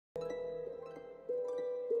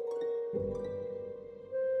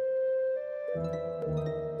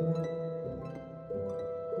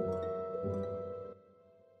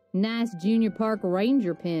Nice Junior Park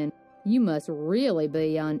Ranger pen. You must really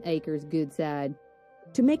be on Acres' good side.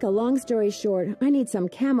 To make a long story short, I need some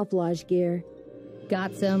camouflage gear.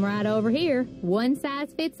 Got some right over here. One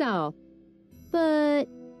size fits all. But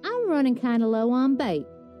I'm running kind of low on bait.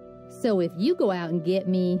 So if you go out and get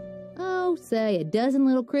me, say a dozen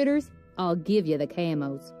little critters, I'll give you the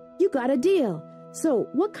camos. You got a deal. So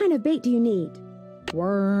what kind of bait do you need?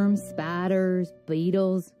 Worms, spiders,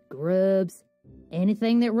 beetles, grubs.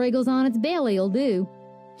 Anything that wriggles on its belly'll do.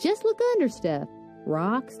 Just look under stuff.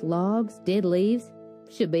 Rocks, logs, dead leaves.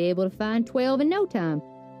 Should be able to find 12 in no time.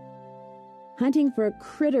 Hunting for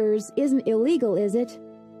critters isn't illegal, is it?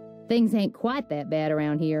 Things ain't quite that bad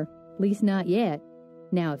around here. At least not yet.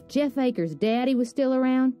 Now, if Jeff Acres' daddy was still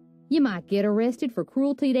around, you might get arrested for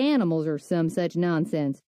cruelty to animals or some such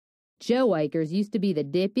nonsense. Joe Acres used to be the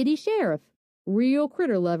deputy sheriff. Real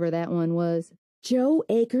critter lover, that one was. Joe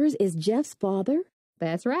Acres is Jeff's father?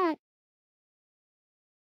 That's right.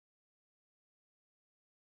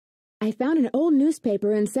 I found an old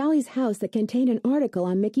newspaper in Sally's house that contained an article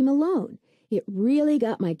on Mickey Malone. It really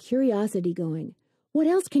got my curiosity going. What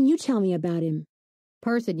else can you tell me about him?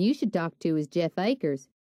 Person you should talk to is Jeff Acres.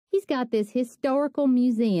 He's got this historical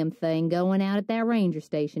museum thing going out at that ranger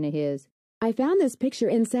station of his. I found this picture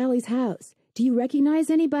in Sally's house. Do you recognize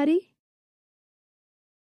anybody?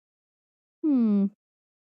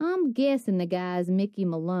 I'm guessing the guy's Mickey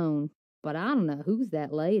Malone, but I don't know who's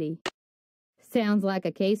that lady. Sounds like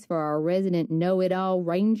a case for our resident know-it-all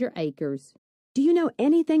Ranger Acres. Do you know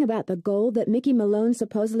anything about the gold that Mickey Malone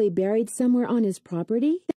supposedly buried somewhere on his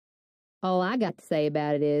property? All I got to say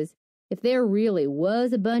about it is, if there really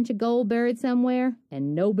was a bunch of gold buried somewhere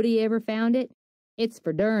and nobody ever found it, it's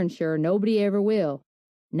for darn sure nobody ever will.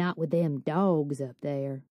 Not with them dogs up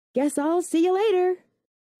there. Guess I'll see you later.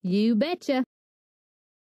 You betcha.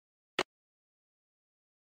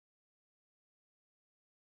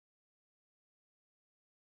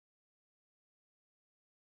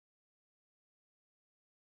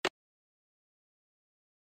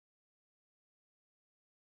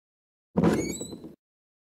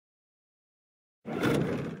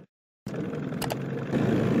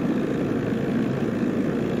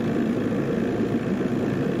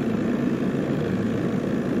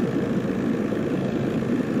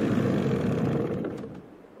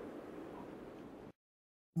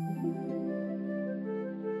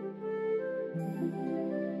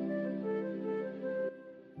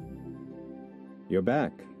 You're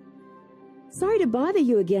back. Sorry to bother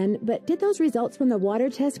you again, but did those results from the water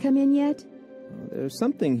test come in yet? There's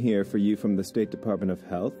something here for you from the State Department of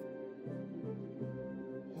Health.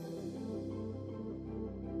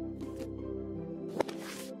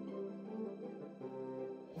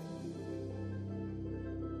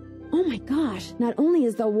 Oh my gosh, not only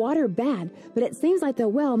is the water bad, but it seems like the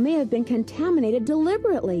well may have been contaminated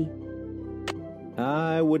deliberately.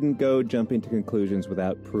 I wouldn't go jumping to conclusions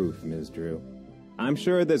without proof, Ms. Drew. I'm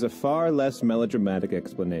sure there's a far less melodramatic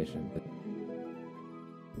explanation.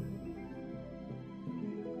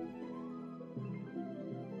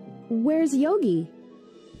 Where's Yogi?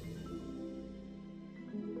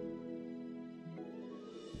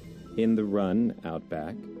 In the run out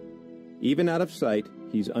back. Even out of sight,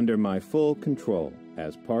 he's under my full control,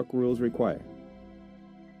 as park rules require.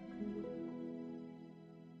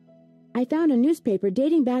 I found a newspaper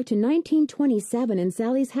dating back to 1927 in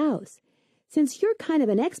Sally's house. Since you're kind of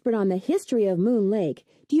an expert on the history of Moon Lake,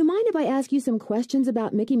 do you mind if I ask you some questions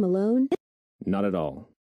about Mickey Malone? Not at all.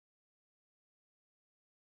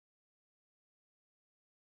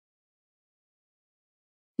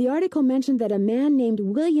 The article mentioned that a man named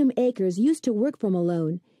William Acres used to work for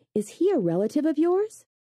Malone. Is he a relative of yours?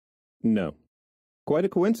 No. Quite a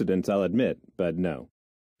coincidence, I'll admit, but no.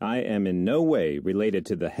 I am in no way related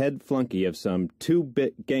to the head flunky of some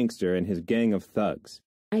two-bit gangster and his gang of thugs.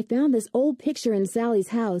 I found this old picture in Sally's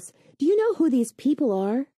house. Do you know who these people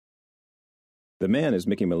are? The man is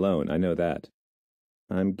Mickey Malone, I know that.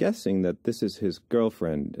 I'm guessing that this is his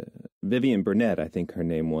girlfriend, Vivian Burnett, I think her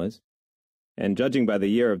name was. And judging by the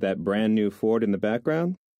year of that brand new Ford in the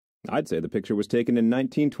background, I'd say the picture was taken in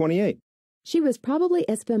 1928. She was probably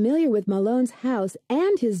as familiar with Malone's house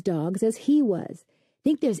and his dogs as he was.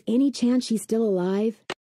 Think there's any chance she's still alive?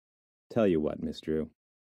 Tell you what, Miss Drew.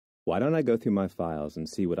 Why don't I go through my files and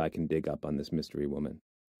see what I can dig up on this mystery woman?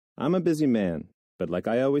 I'm a busy man, but like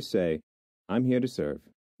I always say, I'm here to serve.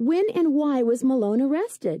 When and why was Malone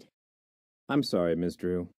arrested? I'm sorry, Miss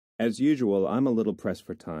Drew. As usual, I'm a little pressed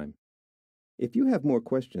for time. If you have more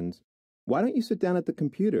questions, Why don't you sit down at the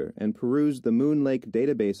computer and peruse the Moon Lake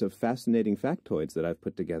database of fascinating factoids that I've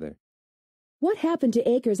put together? What happened to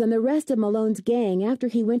Akers and the rest of Malone's gang after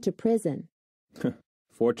he went to prison?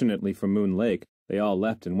 Fortunately for Moon Lake, they all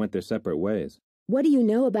left and went their separate ways. What do you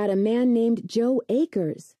know about a man named Joe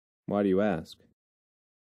Akers? Why do you ask?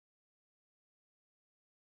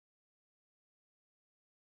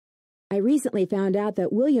 I recently found out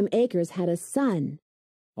that William Akers had a son.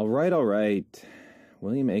 All right.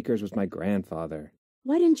 William Akers was my grandfather.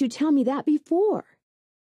 Why didn't you tell me that before?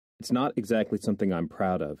 It's not exactly something I'm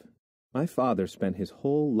proud of. My father spent his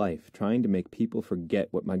whole life trying to make people forget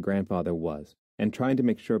what my grandfather was, and trying to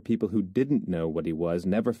make sure people who didn't know what he was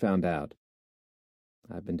never found out.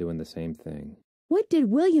 I've been doing the same thing. What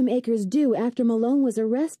did William Akers do after Malone was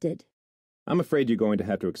arrested? I'm afraid you're going to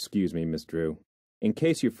have to excuse me, Miss Drew. In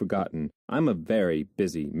case you've forgotten, I'm a very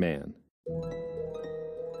busy man.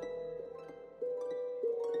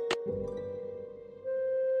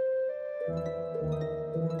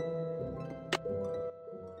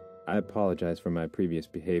 I apologize for my previous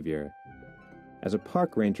behavior. As a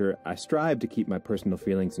park ranger, I strive to keep my personal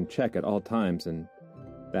feelings in check at all times, and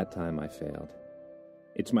that time I failed.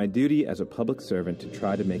 It's my duty as a public servant to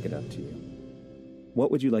try to make it up to you.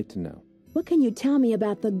 What would you like to know? What can you tell me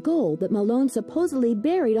about the gold that Malone supposedly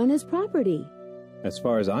buried on his property? As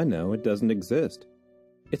far as I know, it doesn't exist.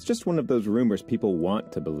 It's just one of those rumors people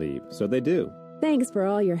want to believe, so they do. Thanks for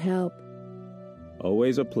all your help.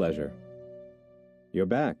 Always a pleasure. You're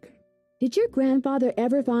back. Did your grandfather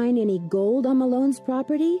ever find any gold on Malone's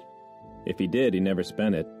property? If he did, he never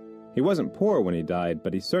spent it. He wasn't poor when he died,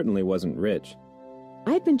 but he certainly wasn't rich.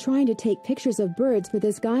 I've been trying to take pictures of birds for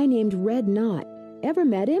this guy named Red Knot. Ever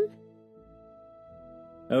met him?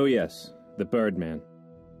 Oh yes, the Birdman.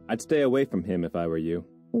 I'd stay away from him if I were you.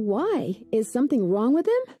 Why? Is something wrong with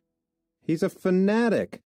him? He's a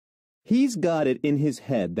fanatic. He's got it in his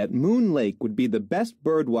head that Moon Lake would be the best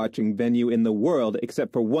birdwatching venue in the world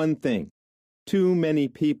except for one thing: too many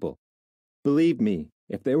people. Believe me,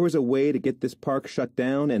 if there was a way to get this park shut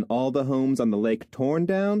down and all the homes on the lake torn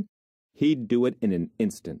down, he'd do it in an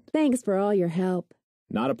instant. Thanks for all your help.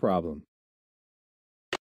 Not a problem.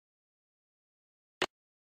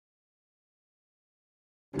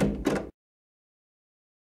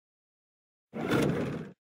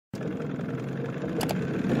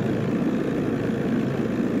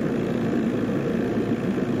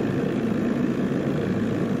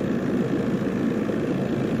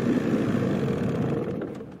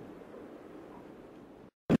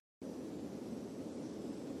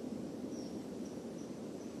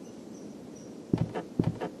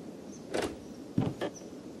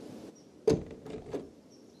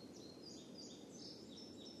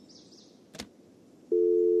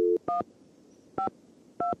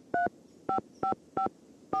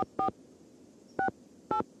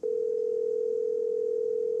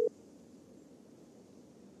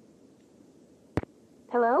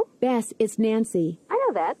 Hello? Bess, it's Nancy. I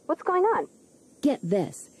know that. What's going on? Get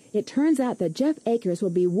this. It turns out that Jeff Akers will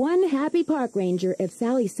be one happy park ranger if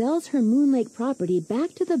Sally sells her Moon Lake property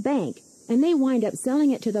back to the bank, and they wind up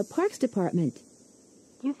selling it to the Parks Department.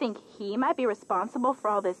 You think he might be responsible for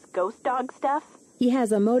all this ghost dog stuff? He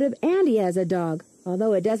has a motive and he has a dog,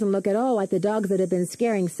 although it doesn't look at all like the dogs that have been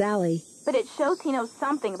scaring Sally. But it shows he knows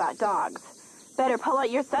something about dogs. Better pull out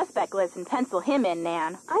your suspect list and pencil him in,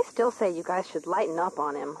 Nan. I still say you guys should lighten up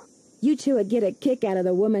on him. You two would get a kick out of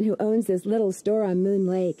the woman who owns this little store on Moon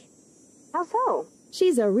Lake. How so?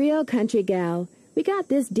 She's a real country gal. We got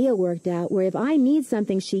this deal worked out where if I need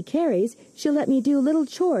something she carries, she'll let me do little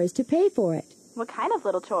chores to pay for it. What kind of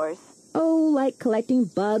little chores? Oh, like collecting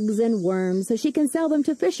bugs and worms so she can sell them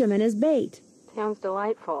to fishermen as bait. Sounds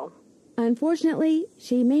delightful. Unfortunately,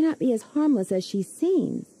 she may not be as harmless as she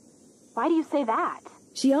seems. Why do you say that?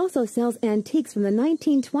 She also sells antiques from the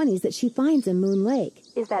 1920s that she finds in Moon Lake.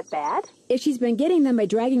 Is that bad? If she's been getting them by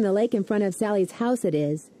dragging the lake in front of Sally's house, it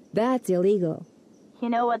is. That's illegal. You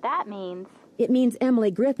know what that means. It means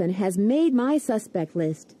Emily Griffin has made my suspect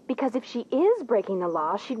list. Because if she is breaking the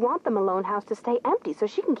law, she'd want the Malone house to stay empty so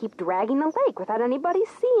she can keep dragging the lake without anybody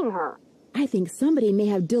seeing her. I think somebody may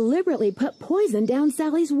have deliberately put poison down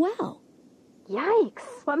Sally's well.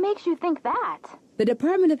 Yikes. What makes you think that? The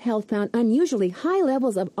Department of Health found unusually high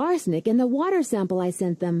levels of arsenic in the water sample I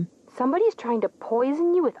sent them. Somebody's trying to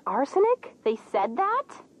poison you with arsenic? They said that?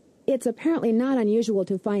 It's apparently not unusual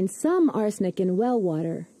to find some arsenic in well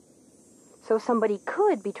water. So somebody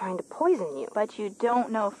could be trying to poison you. But you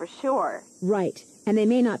don't know for sure. Right, and they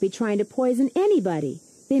may not be trying to poison anybody.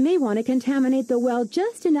 They may want to contaminate the well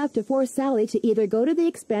just enough to force Sally to either go to the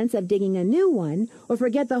expense of digging a new one or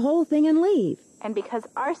forget the whole thing and leave. And because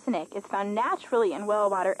arsenic is found naturally in well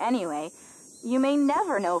water anyway, you may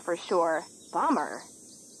never know for sure. Bummer.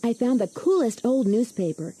 I found the coolest old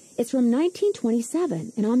newspaper. It's from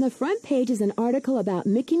 1927, and on the front page is an article about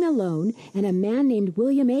Mickey Malone and a man named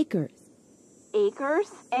William Akers.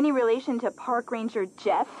 Akers? Any relation to Park Ranger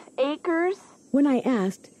Jeff Akers? When I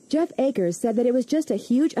asked, Jeff Akers said that it was just a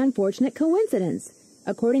huge unfortunate coincidence.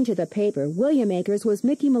 According to the paper, William Akers was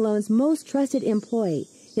Mickey Malone's most trusted employee,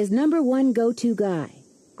 his #1 go-to guy.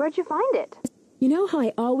 Where'd you find it? You know how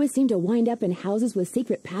I always seem to wind up in houses with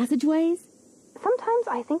secret passageways? Sometimes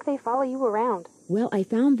I think they follow you around. Well, I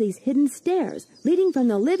found these hidden stairs leading from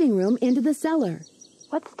the living room into the cellar.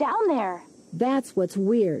 What's down there? That's what's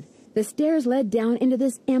weird. The stairs led down into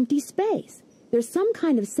this empty space. There's some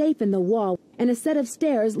kind of safe in the wall and a set of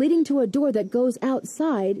stairs leading to a door that goes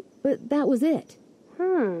outside, but that was it.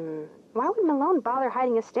 Why would Malone bother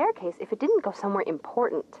hiding a staircase if it didn't go somewhere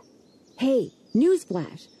important? Hey,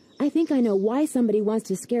 newsflash. I think I know why somebody wants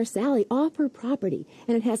to scare Sally off her property,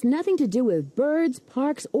 and it has nothing to do with birds,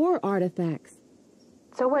 parks, or artifacts.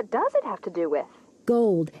 So what does it have to do with?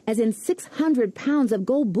 Gold, as in 600 pounds of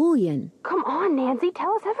gold bullion. Come on, Nancy,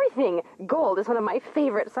 tell us everything. Gold is one of my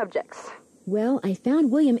favorite subjects. Well, I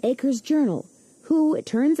found William Akers' journal, who, it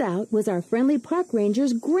turns out, was our friendly park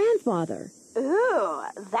ranger's grandfather. Ooh,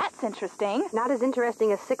 that's interesting. Not as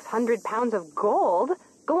interesting as 600 pounds of gold.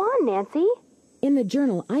 Go on, Nancy. In the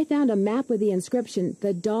journal, I found a map with the inscription,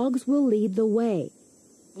 "The dogs will lead the way."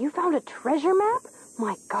 You found a treasure map?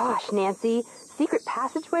 My gosh, Nancy. Secret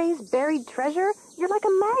passageways, buried treasure? You're like a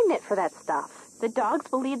magnet for that stuff. The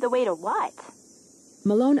dogs will lead the way to what?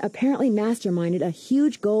 Malone apparently masterminded a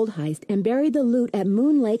huge gold heist and buried the loot at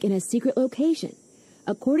Moon Lake in a secret location.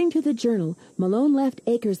 According to the journal, Malone left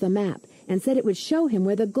Akers the map and said it would show him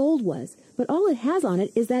where the gold was, but all it has on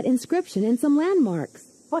it is that inscription and some landmarks.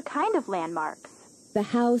 What kind of landmarks? The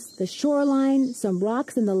house, the shoreline, some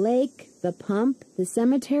rocks in the lake, the pump, the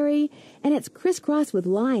cemetery, and it's crisscrossed with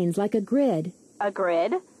lines like a grid. A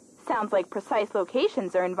grid? Sounds like precise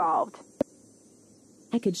locations are involved.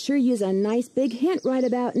 I could sure use a nice big hint right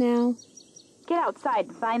about now. Get outside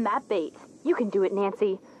and find that bait. You can do it,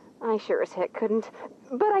 Nancy. I sure as heck couldn't.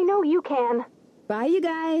 But I know you can. Bye, you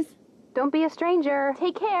guys. Don't be a stranger.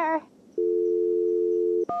 Take care.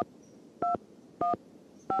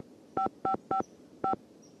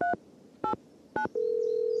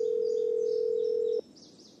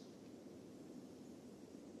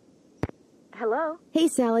 Hello? Hey,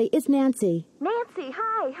 Sally, it's Nancy. Nancy,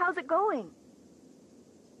 hi. How's it going?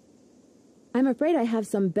 I'm afraid I have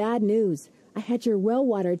some bad news. I had your well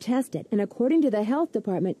water tested, and according to the health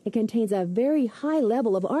department, it contains a very high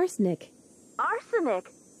level of arsenic.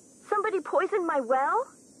 Arsenic? Somebody poisoned my well?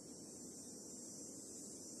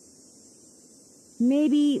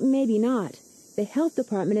 Maybe, maybe not. The health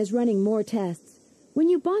department is running more tests. When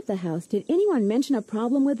you bought the house, did anyone mention a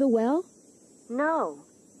problem with the well? No.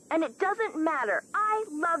 And it doesn't matter. I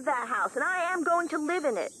love that house, and I am going to live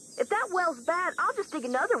in it. If that well's bad, I'll just dig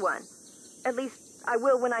another one. At least I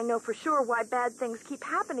will when I know for sure why bad things keep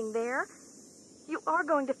happening there. You are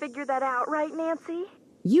going to figure that out, right, Nancy?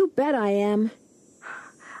 You bet I am.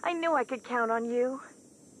 I knew I could count on you.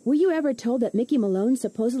 Were you ever told that Mickey Malone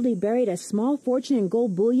supposedly buried a small fortune in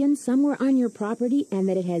gold bullion somewhere on your property and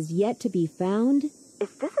that it has yet to be found? Is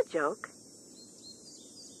this a joke?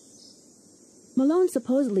 Malone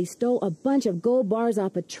supposedly stole a bunch of gold bars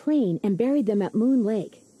off a train and buried them at Moon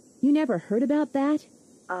Lake. You never heard about that?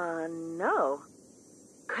 No.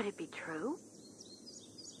 Could it be true?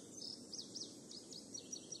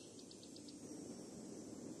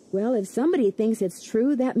 Well, if somebody thinks it's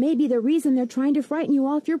true, that may be the reason they're trying to frighten you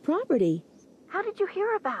off your property. How did you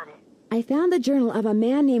hear about it? I found the journal of a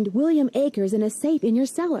man named William Akers in a safe in your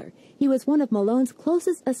cellar. He was one of Malone's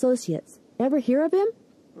closest associates. Ever hear of him?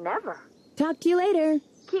 Never. Talk to you later.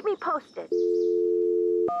 Keep me posted.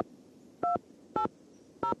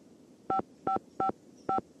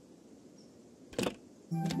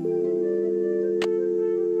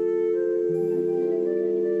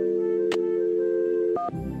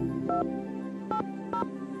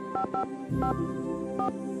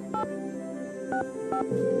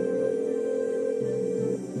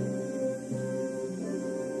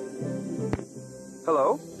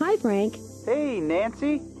 Hello? Hi, Frank. Hey,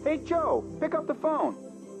 Nancy. Hey, Joe. Pick up the phone.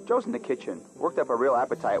 Joe's in the kitchen. Worked up a real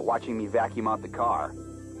appetite watching me vacuum out the car.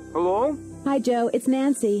 Hello? Hi, Joe. It's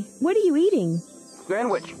Nancy. What are you eating?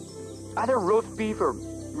 Sandwich. Either roast beef or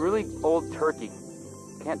really old turkey.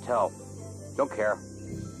 Can't tell. Don't care.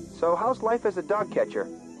 So, how's life as a dog catcher?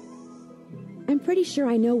 I'm pretty sure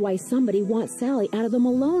I know why somebody wants Sally out of the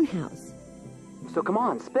Malone house. So come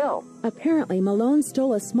on, spill. Apparently, Malone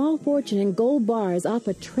stole a small fortune in gold bars off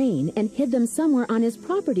a train and hid them somewhere on his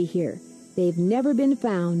property here. They've never been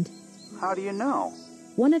found. How do you know?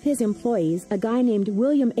 One of his employees, a guy named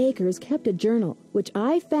William Akers, kept a journal, which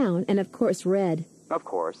I found and of course read. Of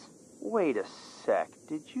course. Wait a sec.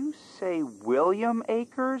 Did you say William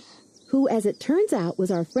Akers? Who, as it turns out,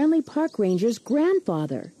 was our friendly park ranger's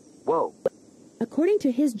grandfather. Whoa. According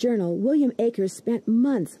to his journal, William Akers spent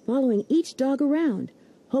months following each dog around,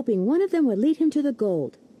 hoping one of them would lead him to the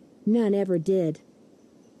gold. None ever did.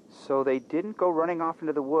 So they didn't go running off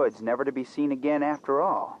into the woods, never to be seen again after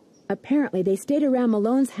all. Apparently, they stayed around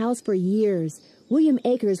Malone's house for years. William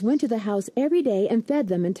Akers went to the house every day and fed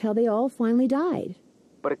them until they all finally died.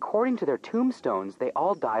 But according to their tombstones, they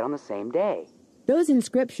all died on the same day. Those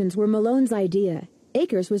inscriptions were Malone's idea.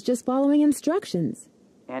 Akers was just following instructions.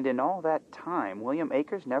 And in all that time, William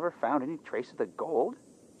Akers never found any trace of the gold?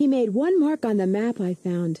 He made one mark on the map I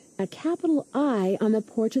found, a capital I on the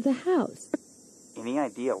porch of the house. Any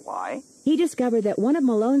idea why? He discovered that one of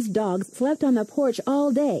Malone's dogs slept on the porch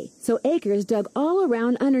all day, so Akers dug all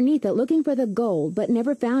around underneath it looking for the gold, but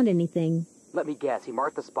never found anything. Let me guess, he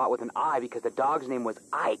marked the spot with an I because the dog's name was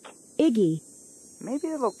Ike. Iggy. Maybe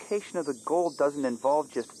the location of the gold doesn't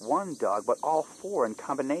involve just one dog, but all four in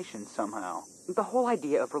combination somehow. The whole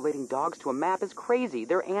idea of relating dogs to a map is crazy.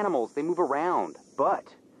 They're animals. They move around. But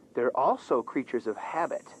they're also creatures of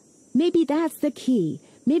habit. Maybe that's the key.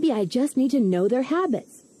 Maybe I just need to know their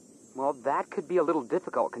habits. Well, that could be a little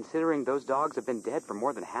difficult considering those dogs have been dead for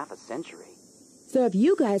more than half a century. So if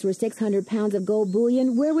you guys were 600 pounds of gold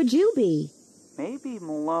bullion, where would you be? Maybe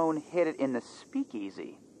Malone hid it in the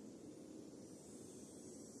speakeasy.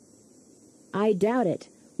 I doubt it.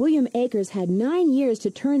 William Akers had 9 years to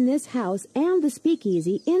turn this house and the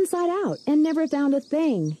speakeasy inside out and never found a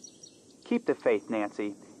thing. Keep the faith,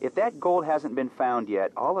 Nancy. If that gold hasn't been found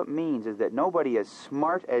yet, all it means is that nobody as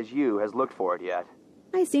smart as you has looked for it yet.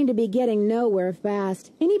 I seem to be getting nowhere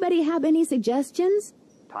fast. Anybody have any suggestions?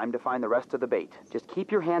 Time to find the rest of the bait. Just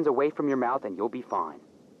keep your hands away from your mouth and you'll be fine.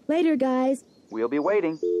 Later, guys. We'll be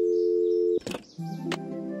waiting.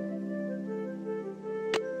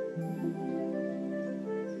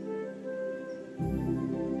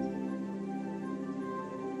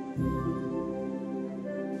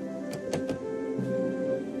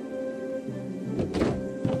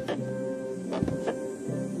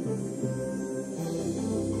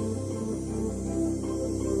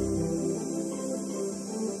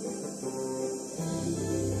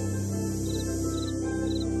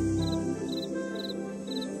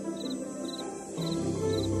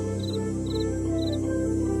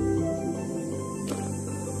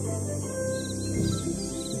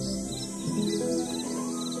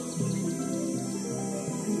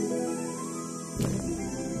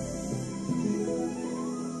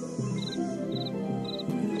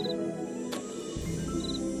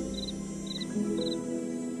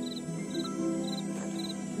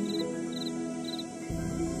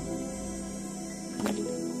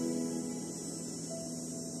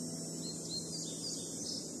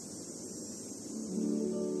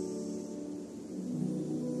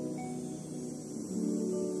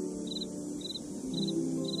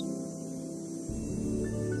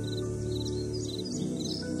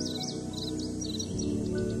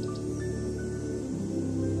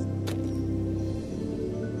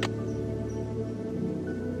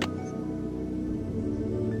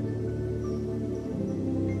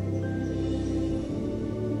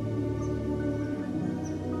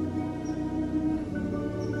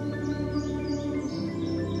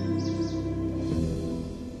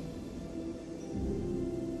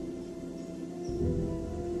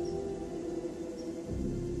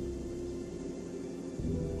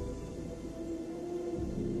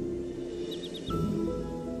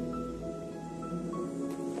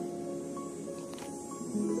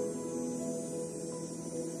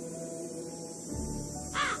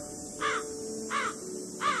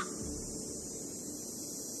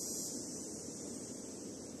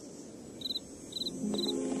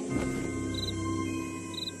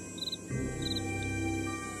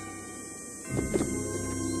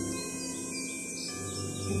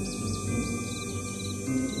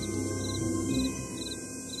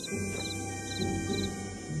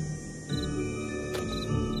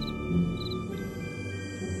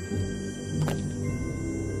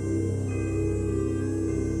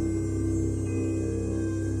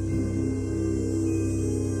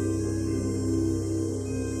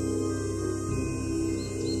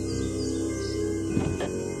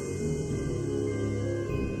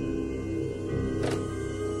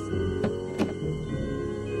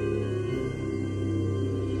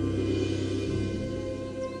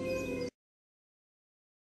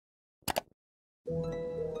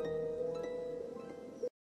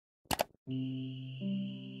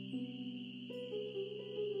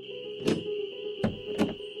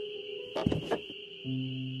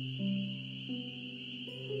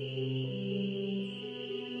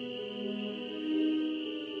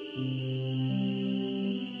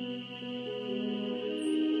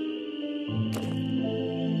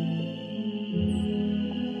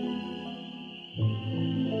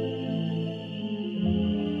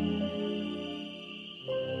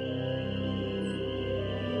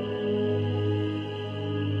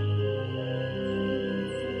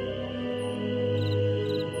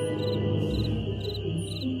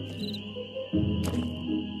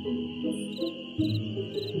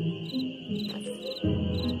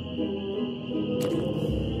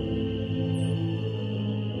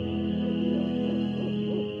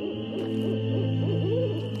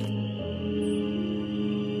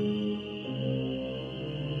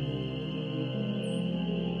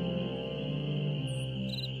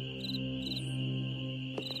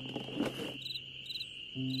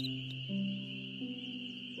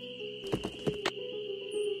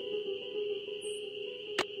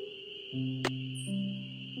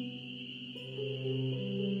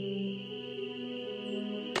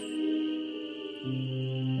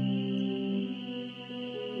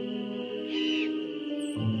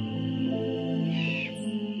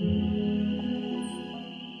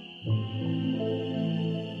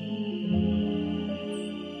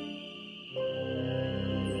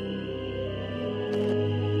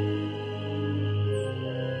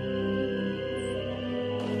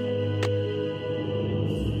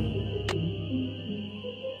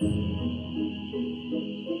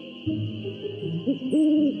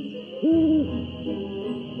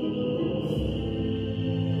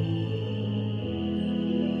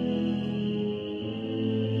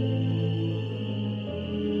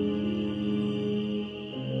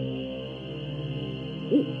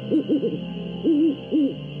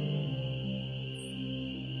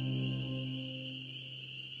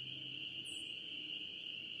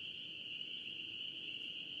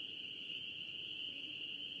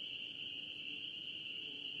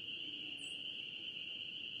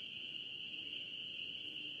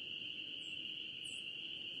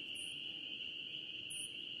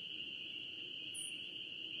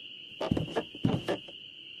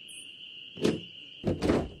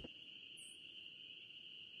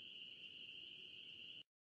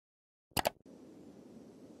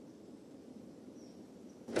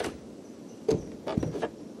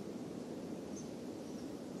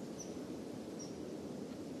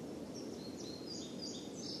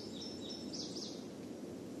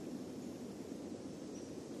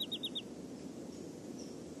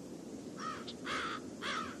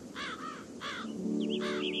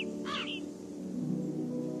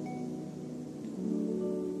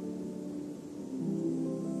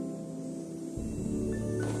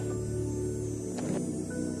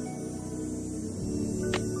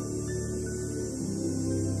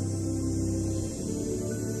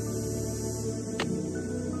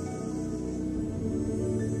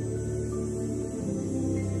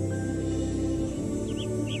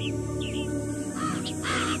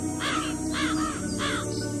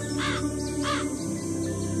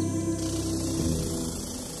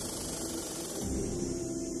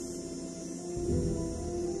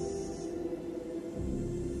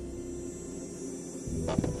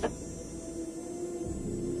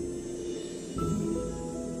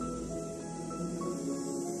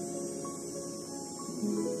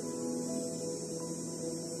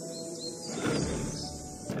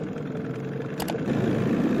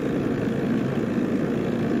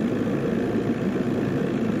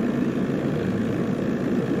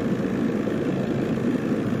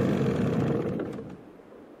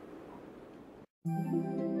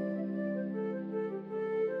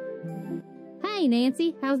 Hey,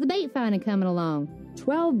 Nancy, how's the bait finding coming along?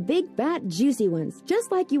 12 big, fat, juicy ones,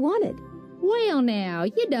 just like you wanted. Well, now,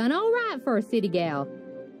 you done all right for a city gal.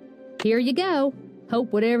 Here you go.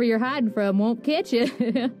 Hope whatever you're hiding from won't catch you.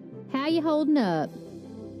 How you holding up?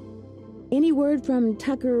 Any word from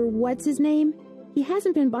Tucker, what's his name? He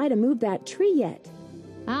hasn't been by to move that tree yet.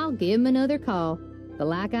 I'll give him another call. But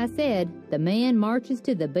like I said, the man marches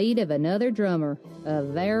to the beat of another drummer. A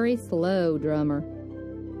very slow drummer.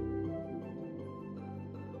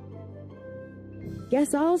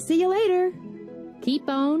 Guess I'll see you later. Keep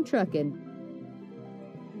on trucking.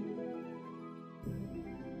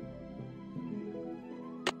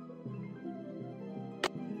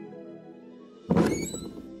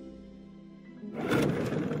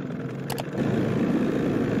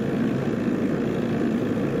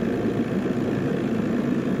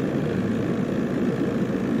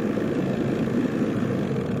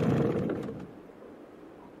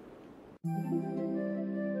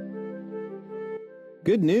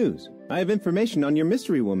 Good news. I have information on your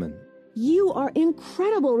mystery woman. You are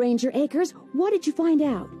incredible, Ranger Akers. What did you find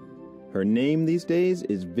out? Her name these days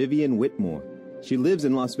is Vivian Whitmore. She lives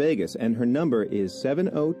in Las Vegas, and her number is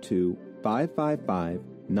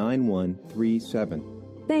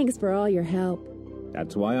 702-555-9137. Thanks for all your help.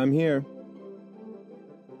 That's why I'm here.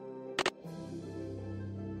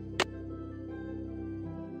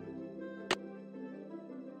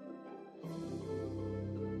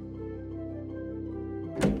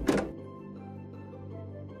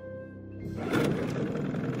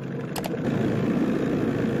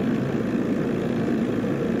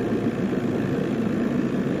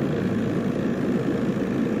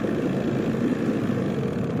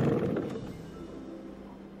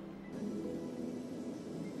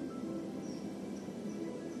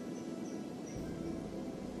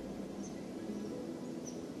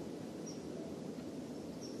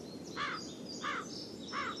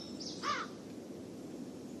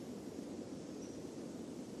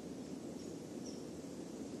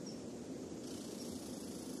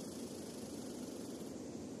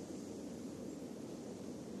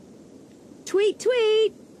 Tweet,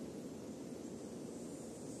 tweet!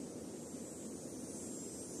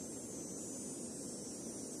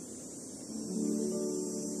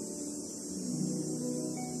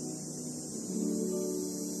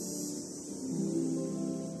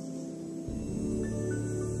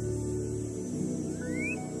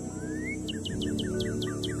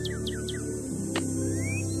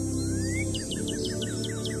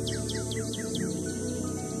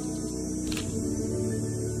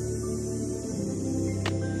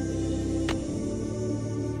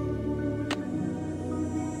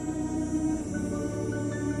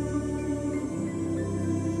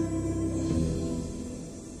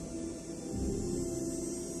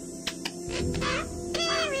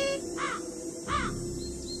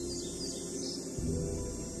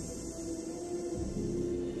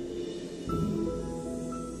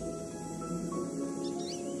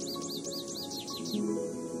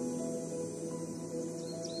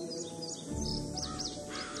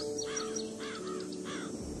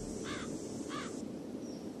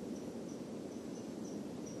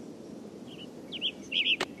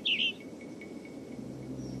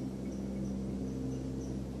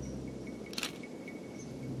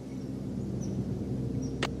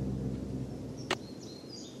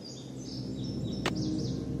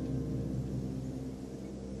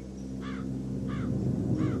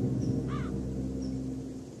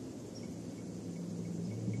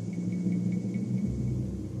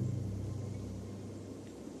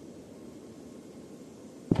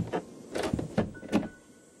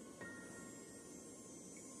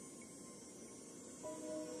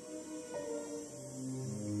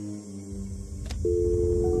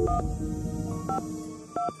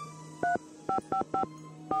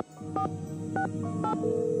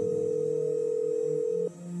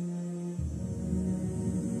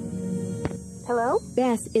 Hello?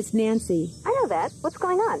 Bess, it's Nancy. I know that. What's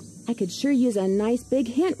going on? I could sure use a nice big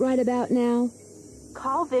hint right about now.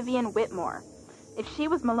 Call Vivian Whitmore. If she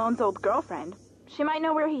was Malone's old girlfriend, she might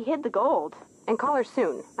know where he hid the gold. And call her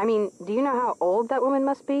soon. I mean, do you know how old that woman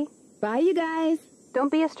must be? Bye, you guys.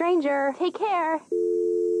 Don't be a stranger. Take care.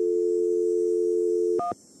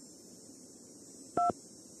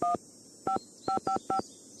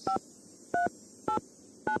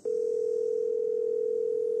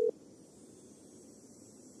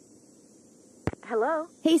 Hello?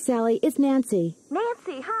 Hey, Sally, it's Nancy.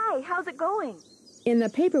 Nancy, hi. How's it going? In the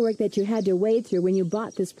paperwork that you had to wade through when you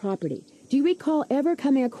bought this property, do you recall ever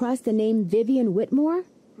coming across the name Vivian Whitmore?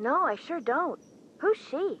 No, I sure don't. Who's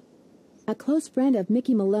she? A close friend of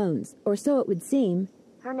Mickey Malone's, or so it would seem.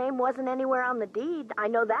 Her name wasn't anywhere on the deed. I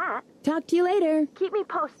know that. Talk to you later. Keep me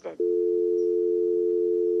posted.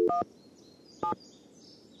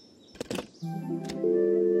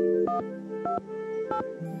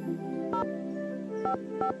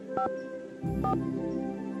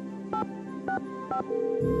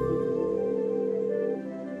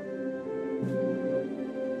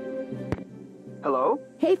 Hello?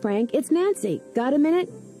 Hey, Frank, it's Nancy. Got a minute?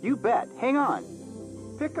 You bet. Hang on.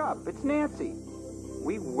 Pick up. It's Nancy.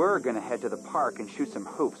 We were gonna head to the park and shoot some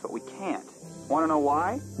hoops, but we can't. Wanna know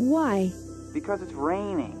why? Why? Because it's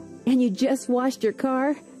raining. And you just washed your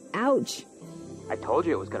car? Ouch. I told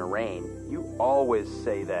you it was gonna rain. You always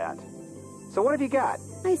say that. So what have you got?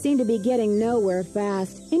 I seem to be getting nowhere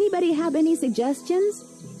fast. Anybody have any suggestions?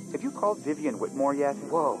 Have you called Vivian Whitmore yet?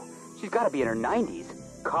 Whoa, she's gotta be in her 90s.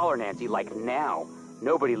 Call her, Nancy, like now.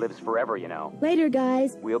 Nobody lives forever, you know. Later,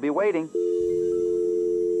 guys. We'll be waiting.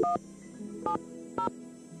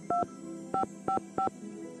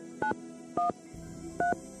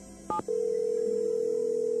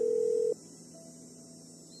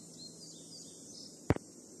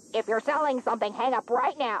 If you're selling something, hang up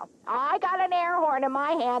right now. I got an air horn in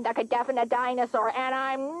my hand that could deafen a dinosaur, and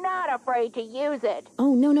I'm not afraid to use it.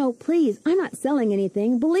 Oh, no, please. I'm not selling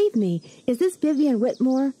anything. Believe me. Is this Vivian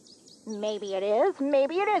Whitmore? Maybe it is,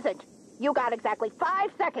 maybe it isn't. You got exactly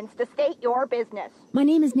 5 seconds to state your business. My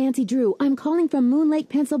name is Nancy Drew. I'm calling from Moon Lake,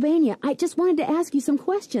 Pennsylvania. I just wanted to ask you some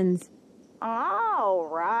questions. Oh,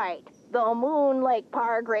 right. The Moon Lake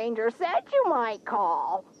Park Ranger said you might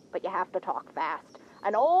call. But you have to talk fast.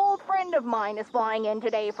 An old friend of mine is flying in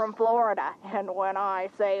today from Florida. And when I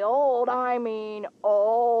say old, I mean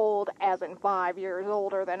old, as in 5 years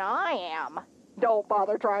older than I am. Don't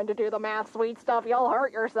bother trying to do the math, sweet stuff. You'll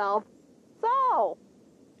hurt yourself. So,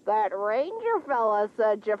 that ranger fella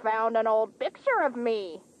said you found an old picture of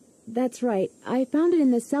me. That's right. I found it in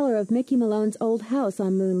the cellar of Mickey Malone's old house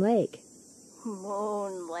on Moon Lake.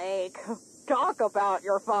 Moon Lake. Talk about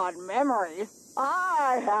your fond memories.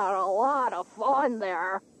 I had a lot of fun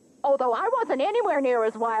there. Although I wasn't anywhere near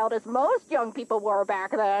as wild as most young people were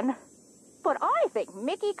back then. But I think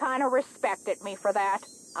Mickey kind of respected me for that.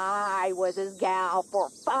 I was his gal for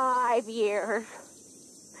 5 years.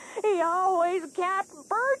 He always kept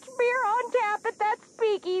birch beer on tap at that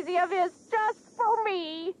speakeasy of his just for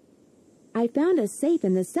me. I found a safe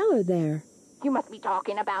in the cellar there. You must be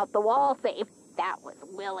talking about the wall safe. That was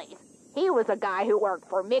Willie's. He was a guy who worked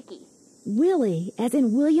for Mickey. Willie, as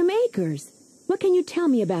in William Akers. What can you tell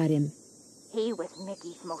me about him? He was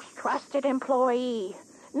Mickey's most trusted employee.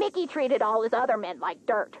 Mickey treated all his other men like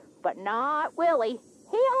dirt, but not Willie.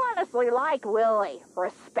 He honestly liked Willie,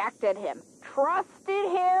 respected him,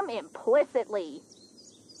 trusted him implicitly.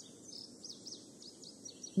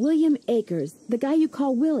 William Akers, the guy you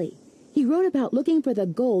call Willie. He wrote about looking for the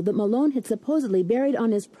gold that Malone had supposedly buried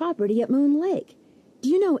on his property at Moon Lake. Do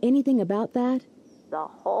you know anything about that? The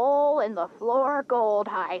hole-in-the-floor gold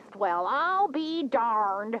heist. Well, I'll be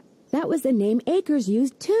darned. That was the name Akers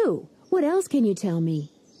used, too. What else can you tell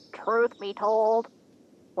me? Truth be told,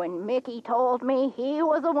 when Mickey told me he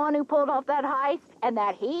was the one who pulled off that heist and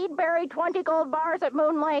that he'd buried 20 gold bars at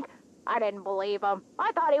Moon Lake, I didn't believe him.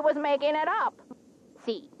 I thought he was making it up.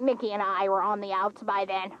 See, Mickey and I were on the outs by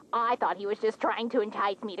then. I thought he was just trying to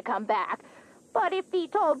entice me to come back. But if he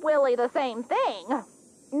told Willie the same thing,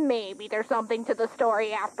 maybe there's something to the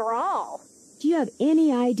story after all. Do you have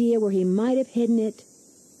any idea where he might have hidden it?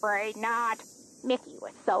 Afraid not. Mickey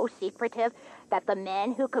was so secretive that the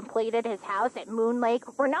men who completed his house at Moon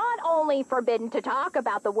Lake were not only forbidden to talk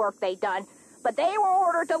about the work they'd done, but they were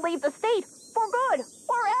ordered to leave the state for good,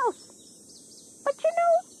 or else. But you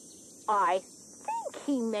know, I think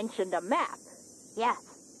he mentioned a map.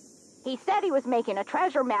 Yes. He said he was making a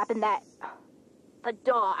treasure map and that... the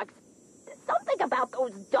dogs. Something about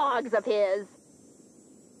those dogs of his.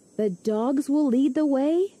 The dogs will lead the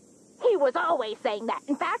way? He was always saying that.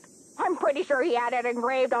 In fact, I'm pretty sure he had it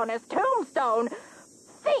engraved on his tombstone.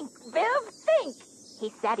 Think, Viv, think! He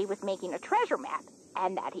said he was making a treasure map,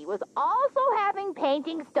 and that he was also having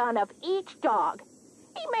paintings done of each dog.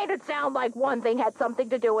 He made it sound like one thing had something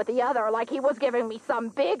to do with the other, like he was giving me some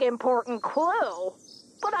big important clue.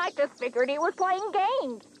 But I just figured he was playing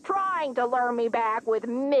games, trying to lure me back with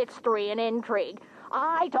mystery and intrigue.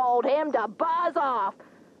 I told him to buzz off.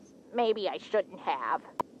 Maybe I shouldn't have.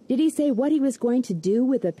 Did he say what he was going to do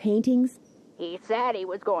with the paintings? He said he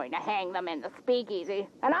was going to hang them in the speakeasy,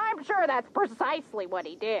 and I'm sure that's precisely what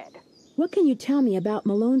he did. What can you tell me about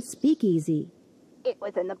Malone's speakeasy? It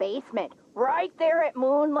was in the basement, right there at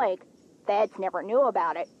Moon Lake. Feds never knew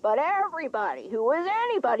about it, but everybody who was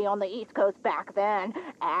anybody on the East Coast back then,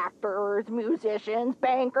 actors, musicians,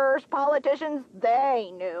 bankers, politicians,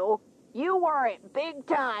 they knew. You weren't big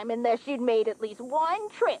time unless you'd made at least one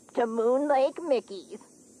trip to Moon Lake Mickey's.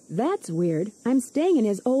 That's weird. I'm staying in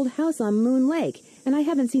his old house on Moon Lake, and I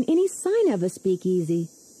haven't seen any sign of a speakeasy.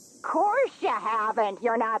 Course you haven't.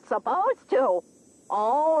 You're not supposed to.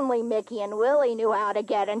 Only Mickey and Willie knew how to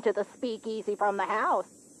get into the speakeasy from the house.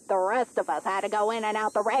 The rest of us had to go in and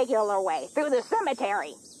out the regular way, through the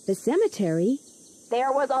cemetery. The cemetery?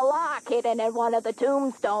 There was a lock hidden in one of the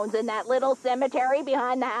tombstones in that little cemetery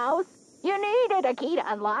behind the house. You needed a key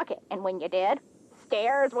to unlock it, and when you did,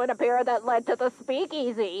 stairs would appear that led to the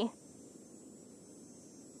speakeasy.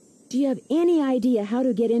 Do you have any idea how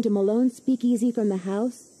to get into Malone's speakeasy from the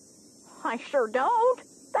house? I sure don't.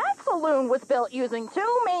 That saloon was built using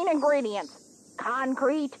two main ingredients,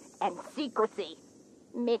 concrete and secrecy.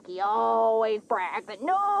 Mickey always bragged that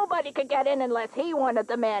nobody could get in unless he wanted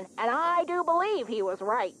them in, and I do believe he was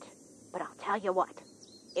right. But I'll tell you what,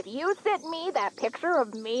 if you sent me that picture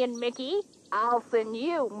of me and Mickey, I'll send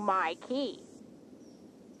you my key.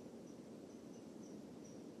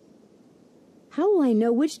 How will I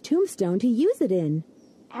know which tombstone to use it in?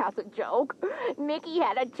 As a joke, Mickey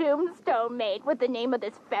had a tombstone made with the name of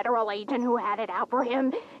this federal agent who had it out for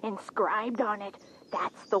him inscribed on it.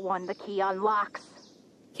 That's the one the key unlocks.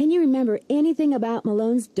 Can you remember anything about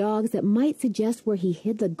Malone's dogs that might suggest where he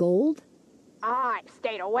hid the gold? I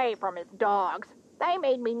stayed away from his dogs. They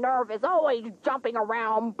made me nervous, always jumping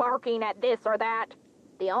around, barking at this or that.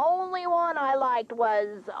 The only one I liked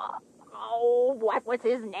was, what was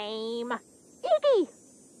his name? Iggy!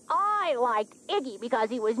 I liked Iggy because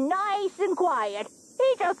he was nice and quiet.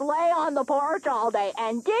 He just lay on the porch all day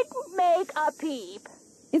and didn't make a peep.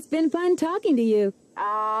 It's been fun talking to you.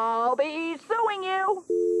 I'll be suing you.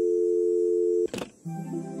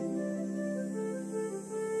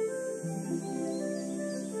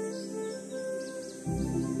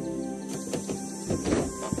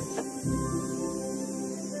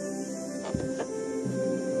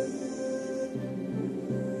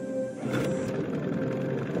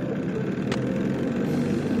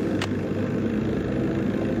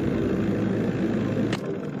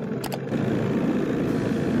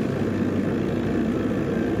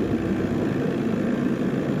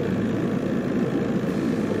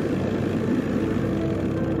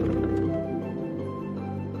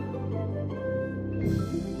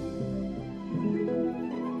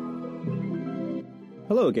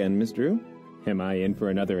 Hello again, Miss Drew. Am I in for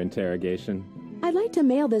another interrogation? I'd like to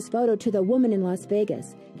mail this photo to the woman in Las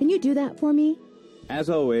Vegas. Can you do that for me? As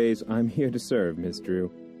always, I'm here to serve, Miss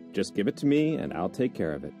Drew. Just give it to me, and I'll take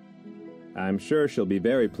care of it. I'm sure she'll be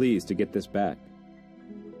very pleased to get this back.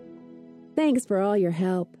 Thanks for all your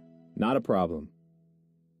help. Not a problem.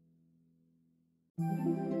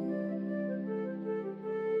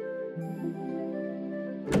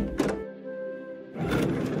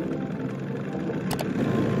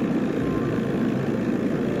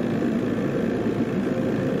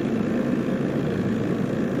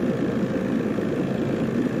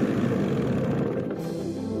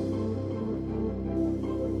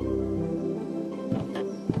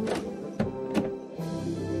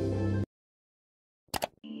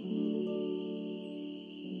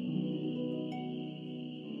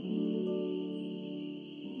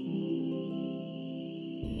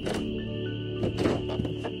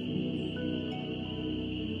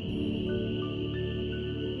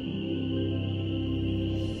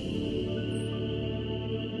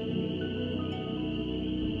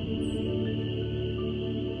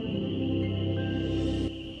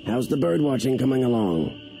 How's the bird watching coming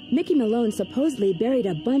along? Mickey Malone supposedly buried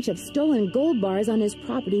a bunch of stolen gold bars on his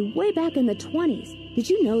property way back in the 20s. Did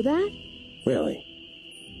you know that? Really?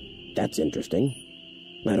 That's interesting.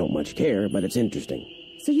 I don't much care, but it's interesting.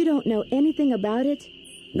 So you don't know anything about it?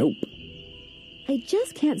 Nope. I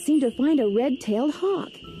just can't seem to find a red-tailed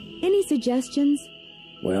hawk. Any suggestions?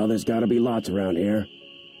 Well, there's gotta be lots around here.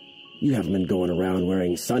 You haven't been going around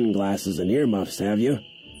wearing sunglasses and earmuffs, have you?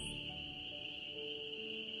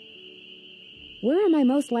 Where am I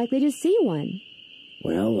most likely to see one?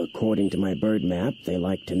 Well, according to my bird map, they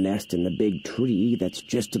like to nest in the big tree that's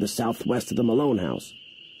just to the southwest of the Malone house.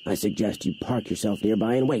 I suggest you park yourself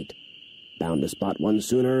nearby and wait. Bound to spot one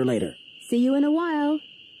sooner or later. See you in a while.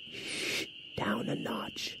 Shh, down a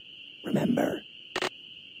notch. Remember.